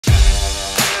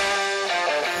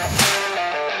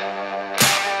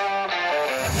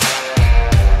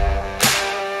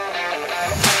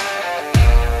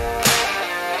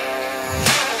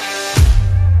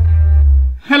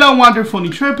Hello, wonderful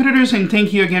interpreters, and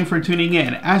thank you again for tuning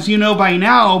in. As you know by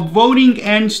now, voting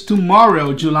ends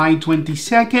tomorrow, July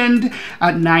 22nd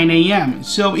at 9 a.m.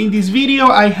 So in this video,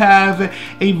 I have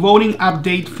a voting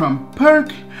update from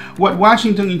PERC, what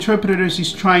Washington interpreters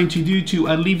is trying to do to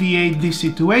alleviate this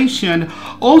situation.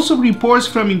 Also reports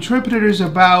from interpreters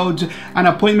about an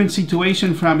appointment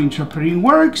situation from Interpreting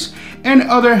Works, and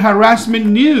other harassment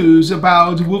news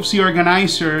about WFSE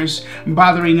organizers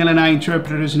bothering Illinois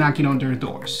interpreters knocking on their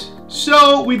doors.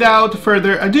 So without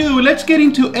further ado, let's get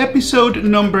into episode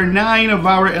number 9 of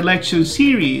our election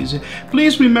series.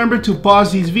 Please remember to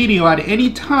pause this video at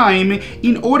any time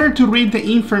in order to read the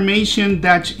information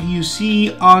that you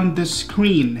see on the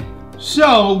screen.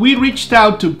 So we reached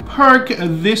out to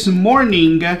PERC this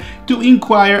morning to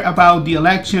inquire about the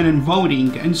election and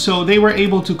voting, and so they were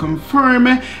able to confirm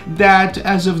that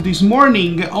as of this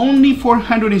morning, only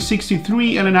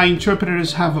 463 Illinois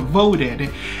interpreters have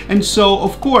voted. And so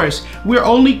of course we're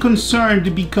only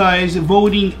concerned because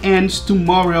voting ends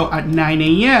tomorrow at 9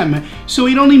 a.m. so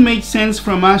it only makes sense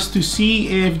from us to see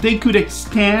if they could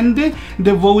extend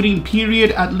the voting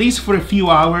period at least for a few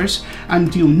hours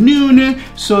until noon,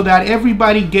 so that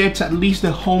everybody gets at least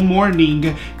the whole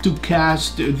morning to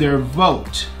cast their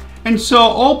vote. And so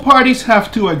all parties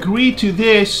have to agree to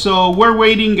this, so we're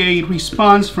waiting a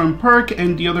response from PERC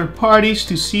and the other parties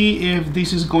to see if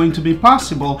this is going to be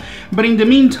possible. But in the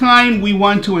meantime, we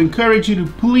want to encourage you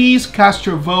to please cast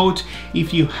your vote.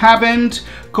 If you haven't,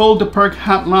 call the PERC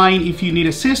hotline if you need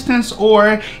assistance,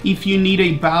 or if you need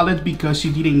a ballot because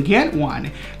you didn't get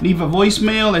one. Leave a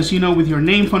voicemail, as you know, with your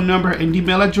name, phone number, and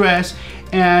email address,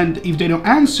 and if they don't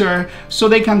answer, so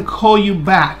they can call you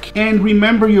back. And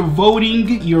remember, your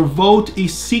vote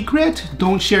is secret.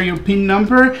 Don't share your PIN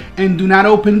number, and do not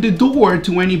open the door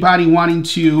to anybody wanting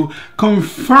to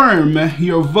confirm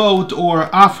your vote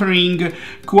or offering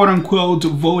quote-unquote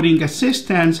voting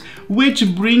assistance,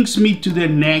 which brings me to the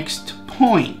next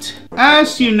point.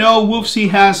 As you know, WFSE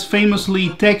has famously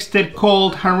texted,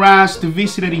 called, harassed,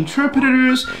 visited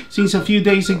interpreters since a few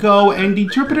days ago, and the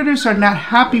interpreters are not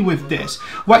happy with this.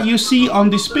 What you see on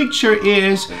this picture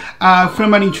is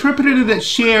from an interpreter that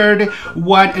shared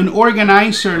what an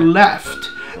organizer left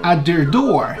at their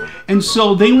door, and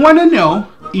so they want to know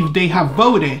if they have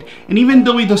voted. And even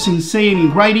though it doesn't say it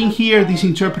in writing here, this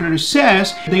interpreter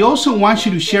says they also want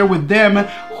you to share with them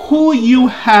who you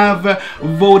have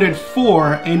voted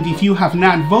for, and if you have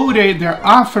not voted, they're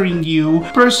offering you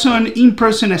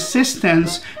in-person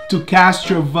assistance to cast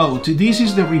your vote. This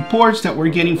is the reports that we're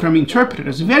getting from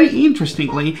interpreters. Very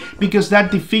interestingly, because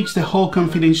that defeats the whole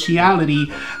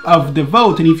confidentiality of the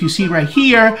vote. And if you see right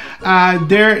here,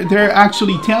 they're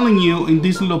actually telling you in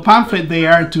this little pamphlet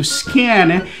there to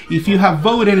scan if you have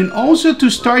voted, and also to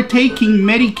start taking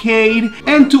Medicaid,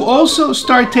 and to also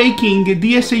start taking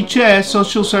DSHS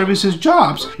social services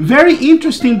jobs. Very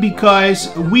interesting,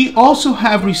 because we also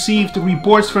have received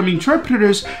reports from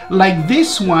interpreters like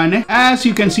this one, as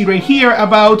you can see right here,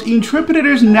 about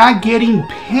interpreters not getting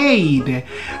paid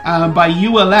by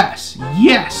ULS.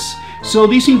 Yes. So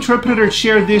this interpreter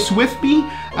shared this with me,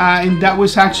 and that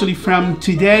was actually from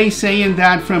today, saying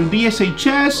that from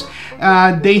DSHS,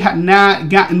 they had not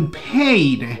gotten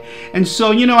paid. And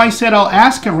so, you know, I said I'll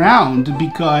ask around,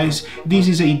 because this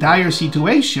is a dire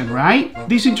situation, right?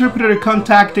 This interpreter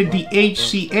contacted the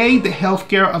HCA, the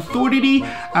Healthcare Authority,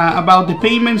 about the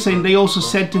payments, and they also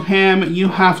said to him, you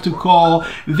have to call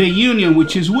the union,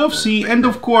 which is WFSE. And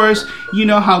of course, you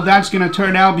know how that's going to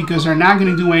turn out, because they're not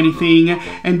going to do anything.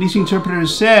 And this interpreter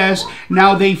says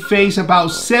now they face about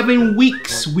 7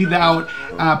 weeks without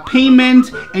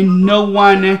payment and no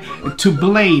one to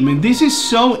blame. And this is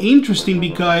so interesting,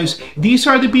 because these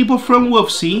are the people from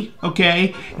WFSE,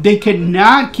 okay? They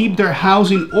cannot keep their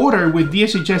house in order with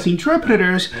DSHS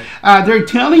interpreters. They're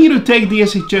telling you to take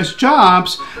DSHS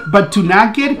jobs, but to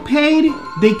not get paid.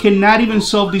 They cannot even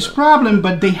solve this problem,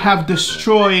 but they have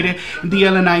destroyed the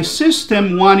LNI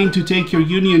system, wanting to take your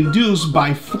union dues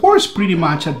by force pretty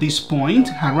much at this point,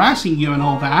 harassing you and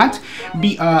all that,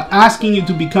 asking you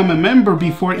to become a member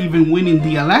before even winning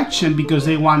the election, because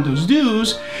they want those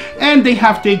dues, and they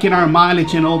have taken our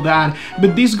mileage and all that.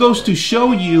 But this goes to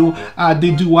show you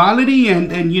the duality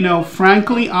and you know,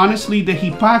 frankly, honestly, the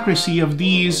hypocrisy of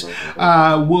these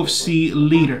WFSE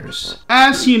leaders.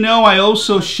 As you know, I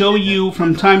also show you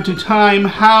from time to time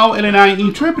how Illinois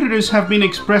interpreters have been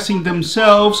expressing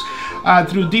themselves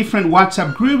through different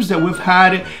WhatsApp groups that we've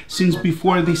had since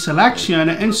before this election.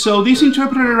 And so this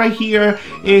interpreter right here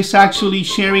is actually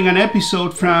sharing an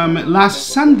episode from last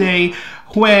Sunday,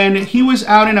 when he was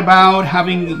out and about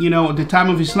having, you know, the time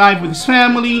of his life with his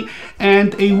family,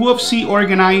 and a WFSE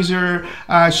organizer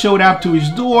showed up to his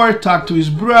door, talked to his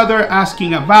brother,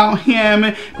 asking about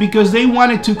him because they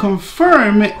wanted to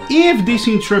confirm if this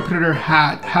interpreter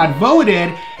had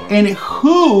voted and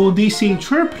who this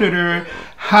interpreter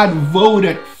had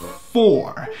voted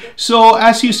for. So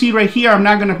as you see right here, I'm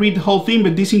not going to read the whole thing,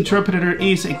 but this interpreter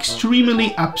is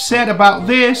extremely upset about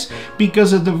this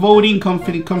because of the voting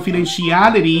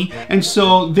confidentiality. And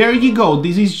so there you go.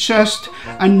 This is just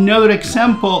another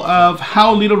example of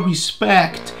how little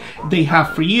respect they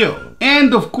have for you.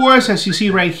 And of course, as you see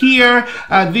right here,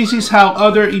 this is how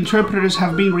other interpreters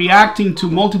have been reacting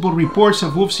to multiple reports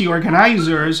of WFSE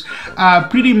organizers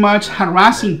pretty much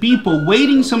harassing people,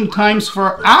 waiting sometimes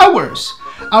for hours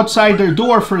outside their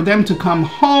door for them to come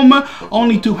home,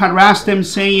 only to harass them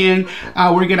saying,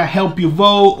 we're gonna help you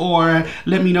vote, or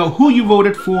let me know who you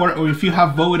voted for, or if you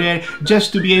have voted,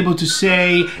 just to be able to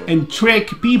say and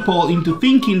trick people into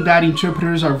thinking that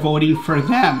interpreters are voting for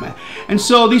them. And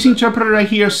so this interpreter right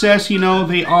here says, you know,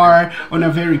 they are on a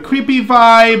very creepy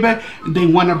vibe, they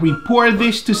want to report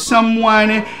this to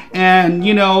someone, and,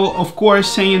 you know, of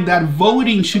course, saying that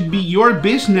voting should be your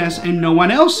business and no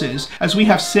one else's. As we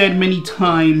have said many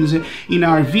times in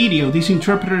our video, this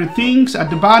interpreter thinks at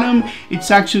the bottom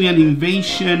it's actually an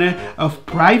invasion of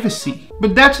privacy.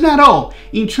 But that's not all.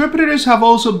 Interpreters have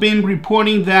also been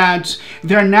reporting that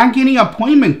they're not getting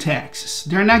appointment texts.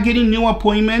 They're not getting new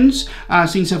appointments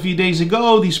since a few days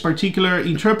ago. This particular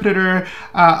interpreter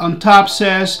on top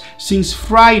says since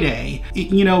Friday.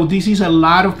 You know, this is a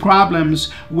lot of problems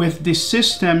with this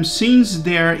system since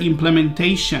their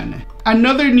implementation.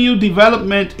 Another new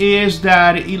development is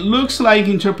that it looks like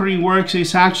Interpreting Works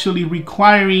is actually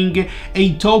requiring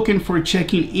a token for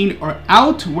checking in or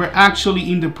out. We're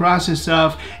actually in the process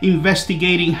of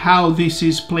investigating how this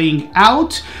is playing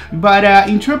out, but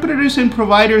interpreters and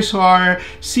providers are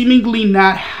seemingly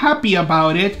not happy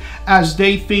about it, as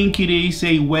they think it is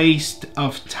a waste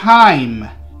of time.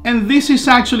 And this is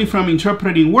actually from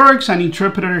Interpreting Works. An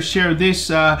interpreter shared this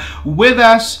with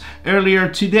us earlier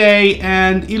today,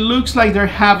 and it looks like they're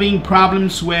having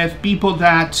problems with people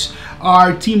that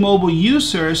are T-Mobile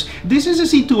users. This is a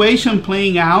situation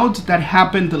playing out that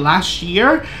happened last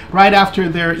year, right after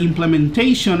their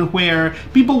implementation, where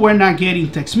people were not getting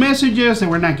text messages, they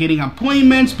were not getting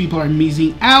appointments, people are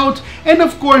missing out, and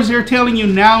of course they're telling you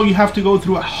now you have to go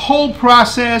through a whole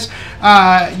process,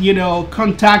 you know,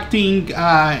 contacting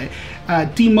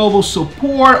T-Mobile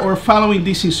support or following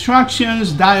these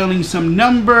instructions, dialing some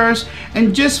numbers,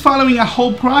 and just following a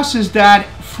whole process that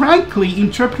frankly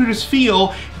interpreters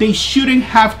feel they shouldn't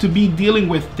have to be dealing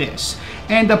with this.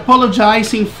 And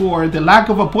apologizing for the lack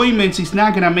of appointments is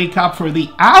not going to make up for the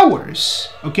hours,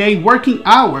 okay, working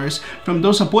hours from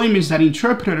those appointments that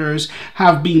interpreters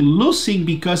have been losing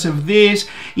because of this,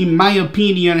 in my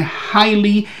opinion,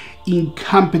 highly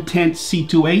incompetent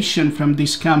situation from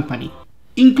this company.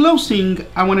 In closing,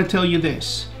 I want to tell you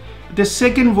this. The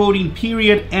second voting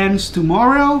period ends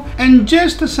tomorrow, and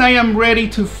just as I am ready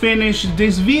to finish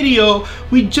this video,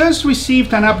 we just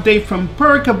received an update from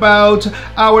PERC about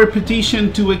our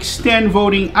petition to extend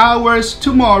voting hours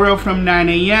tomorrow from 9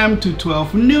 a.m. to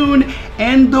 12 noon.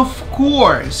 And of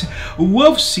course,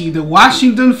 WFSE, the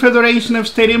Washington Federation of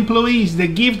State Employees, the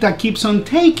gift that keeps on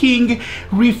taking,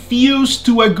 refused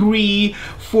to agree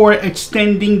for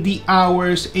extending the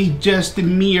hours just a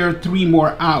mere 3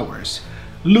 more hours.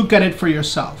 Look at it for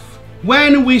yourself.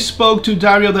 When we spoke to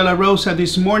Dario De La Rosa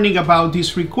this morning about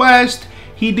this request,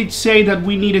 he did say that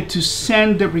we needed to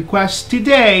send the request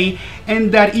today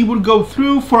and that it would go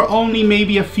through for only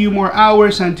maybe a few more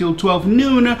hours until 12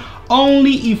 noon,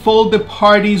 only if all the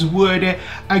parties would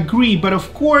agree. But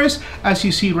of course, as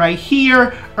you see right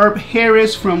here, Herb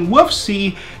Harris from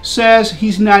WFSE says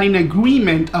he's not in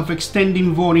agreement of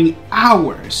extending voting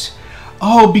hours.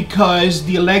 Oh, because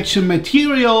the election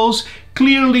materials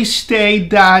clearly state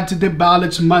that the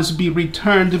ballots must be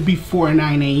returned before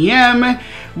 9 a.m.,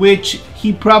 which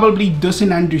he probably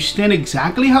doesn't understand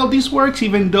exactly how this works,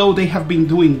 even though they have been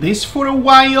doing this for a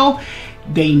while.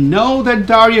 They know that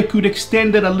Dario could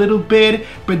extend it a little bit,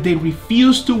 but they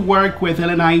refuse to work with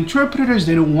LNI interpreters.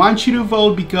 They don't want you to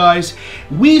vote because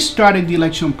we started the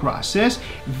election process.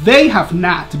 They have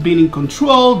not been in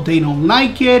control. They don't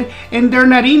like it, and they're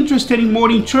not interested in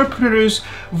more interpreters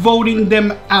voting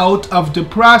them out of the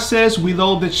process with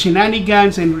all the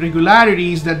shenanigans and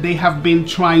irregularities that they have been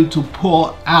trying to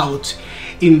pull out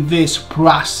in this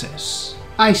process.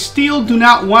 I still do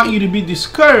not want you to be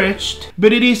discouraged,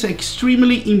 but it is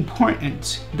extremely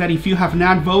important that if you have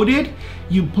not voted,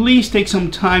 you please take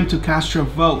some time to cast your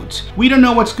vote. We don't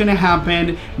know what's gonna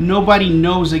happen. Nobody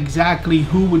knows exactly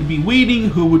who would be winning,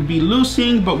 who would be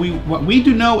losing, but what we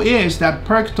do know is that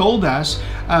PERC told us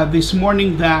this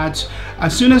morning that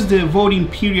as soon as the voting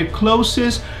period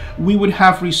closes, we would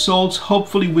have results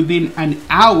hopefully within an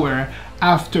hour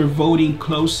after voting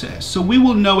closes. So we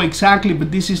will know exactly,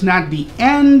 but this is not the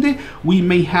end. We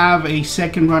may have a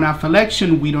second runoff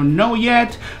election. We don't know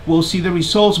yet. We'll see the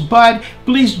results, but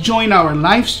please join our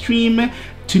live stream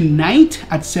tonight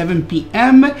at 7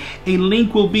 p.m. A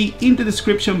link will be in the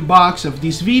description box of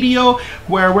this video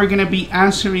where we're going to be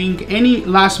answering any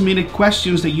last minute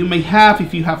questions that you may have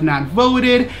if you have not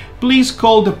voted. Please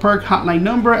call the PERC hotline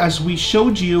number as we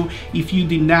showed you if you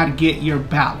did not get your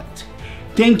ballot.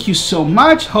 Thank you so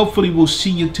much. Hopefully we'll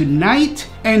see you tonight.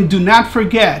 And do not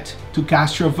forget to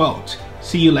cast your vote.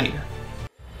 See you later.